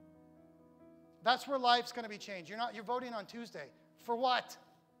 That's where life's going to be changed. You're voting on Tuesday. For what?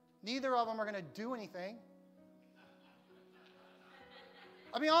 Neither of them are going to do anything.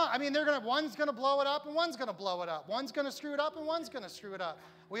 One's going to blow it up and one's going to blow it up. One's going to screw it up and one's going to screw it up.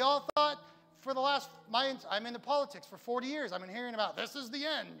 We all thought for I'm into politics for 40 years. I've been hearing about this is the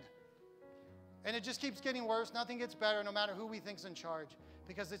end. And it just keeps getting worse. Nothing gets better no matter who we think's in charge.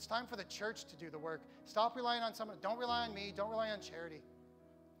 Because it's time for the church to do the work. Stop relying on someone. Don't rely on me. Don't rely on charity.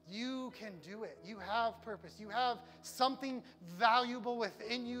 You can do it. You have purpose. You have something valuable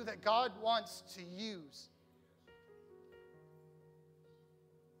within you that God wants to use.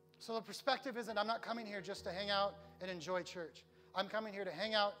 So the perspective isn't, I'm not coming here just to hang out and enjoy church. I'm coming here to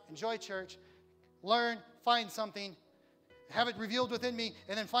hang out, enjoy church, learn, find something, have it revealed within me,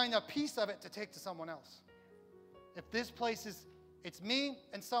 and then find a piece of it to take to someone else. If this place is, it's me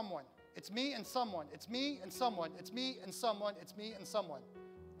and someone. It's me and someone. It's me and someone. It's me and someone. It's me and someone.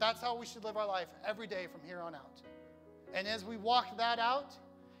 That's how we should live our life every day from here on out. And as we walk that out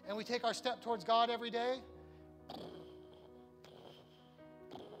and we take our step towards God every day,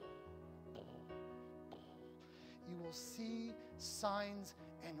 you will see signs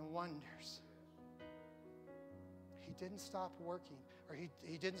and wonders. He didn't stop working, or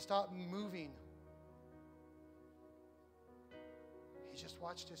he didn't stop moving. He just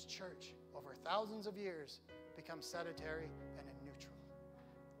watched his church over thousands of years become sedentary and neutral.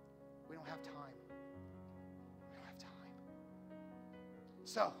 We don't have time. We don't have time.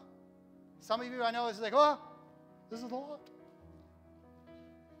 So, some of you I know is like, oh, this is a lot.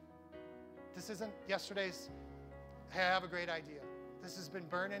 This isn't yesterday's, hey, I have a great idea. This has been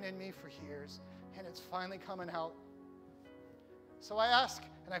burning in me for years, and it's finally coming out. So I ask,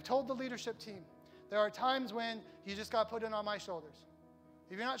 and I've told the leadership team, there are times when you just got put in on my shoulders.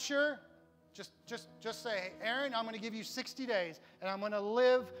 If you're not sure, just say, hey, Aaron, I'm going to give you 60 days, and I'm going to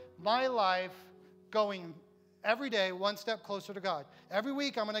live my life going every day one step closer to God. Every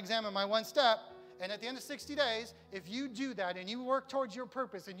week, I'm going to examine my one step, and at the end of 60 days, if you do that and you work towards your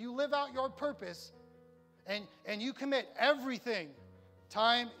purpose and you live out your purpose and you commit everything,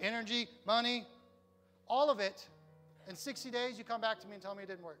 time, energy, money, all of it, in 60 days, you come back to me and tell me it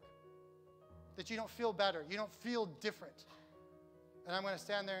didn't work. That you don't feel better. You don't feel different. And I'm going to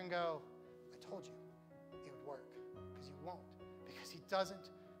stand there and go, I told you it would work. Because you won't. Because he doesn't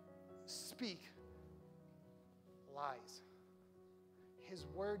speak lies. His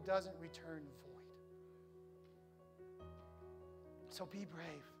word doesn't return void. So be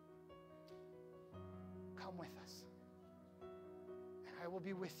brave. Come with us. And I will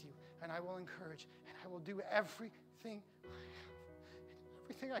be with you. And I will encourage. And I will do everything I have,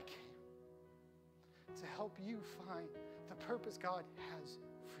 everything I can to help you find the purpose God has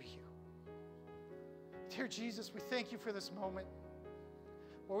for you. Dear Jesus, we thank you for this moment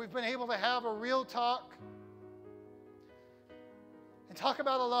where we've been able to have a real talk and talk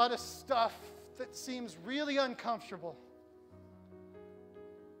about a lot of stuff that seems really uncomfortable.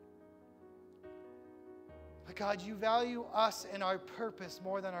 But God, you value us and our purpose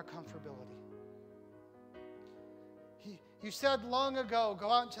more than our comfortability. You said long ago, go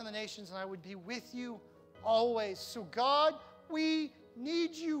out into the nations and I would be with you always. So God, we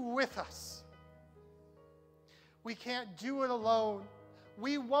need you with us. We can't do it alone.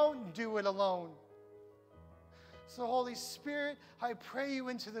 We won't do it alone. So Holy Spirit, I pray you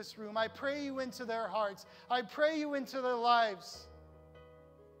into this room. I pray you into their hearts. I pray you into their lives.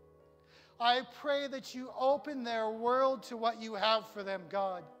 I pray that you open their world to what you have for them,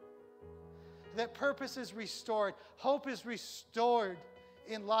 God. That purpose is restored. Hope is restored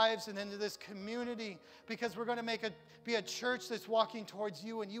in lives and into this community, because we're going to be a church that's walking towards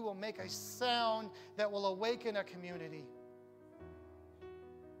you, and you will make a sound that will awaken a community.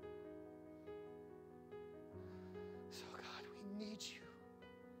 So God, we need you.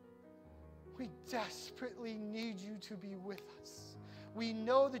 We desperately need you to be with us. We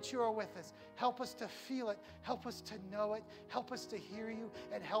know that you are with us. Help us to feel it. Help us to know it. Help us to hear you,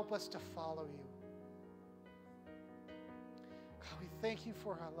 and help us to follow you. God, we thank you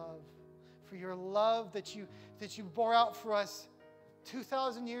for our love, for your love that you bore out for us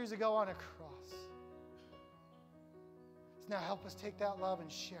 2,000 years ago on a cross. So now help us take that love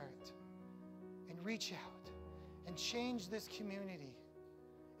and share it and reach out and change this community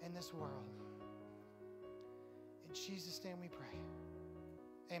and this world. In Jesus' name we pray.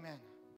 Amen.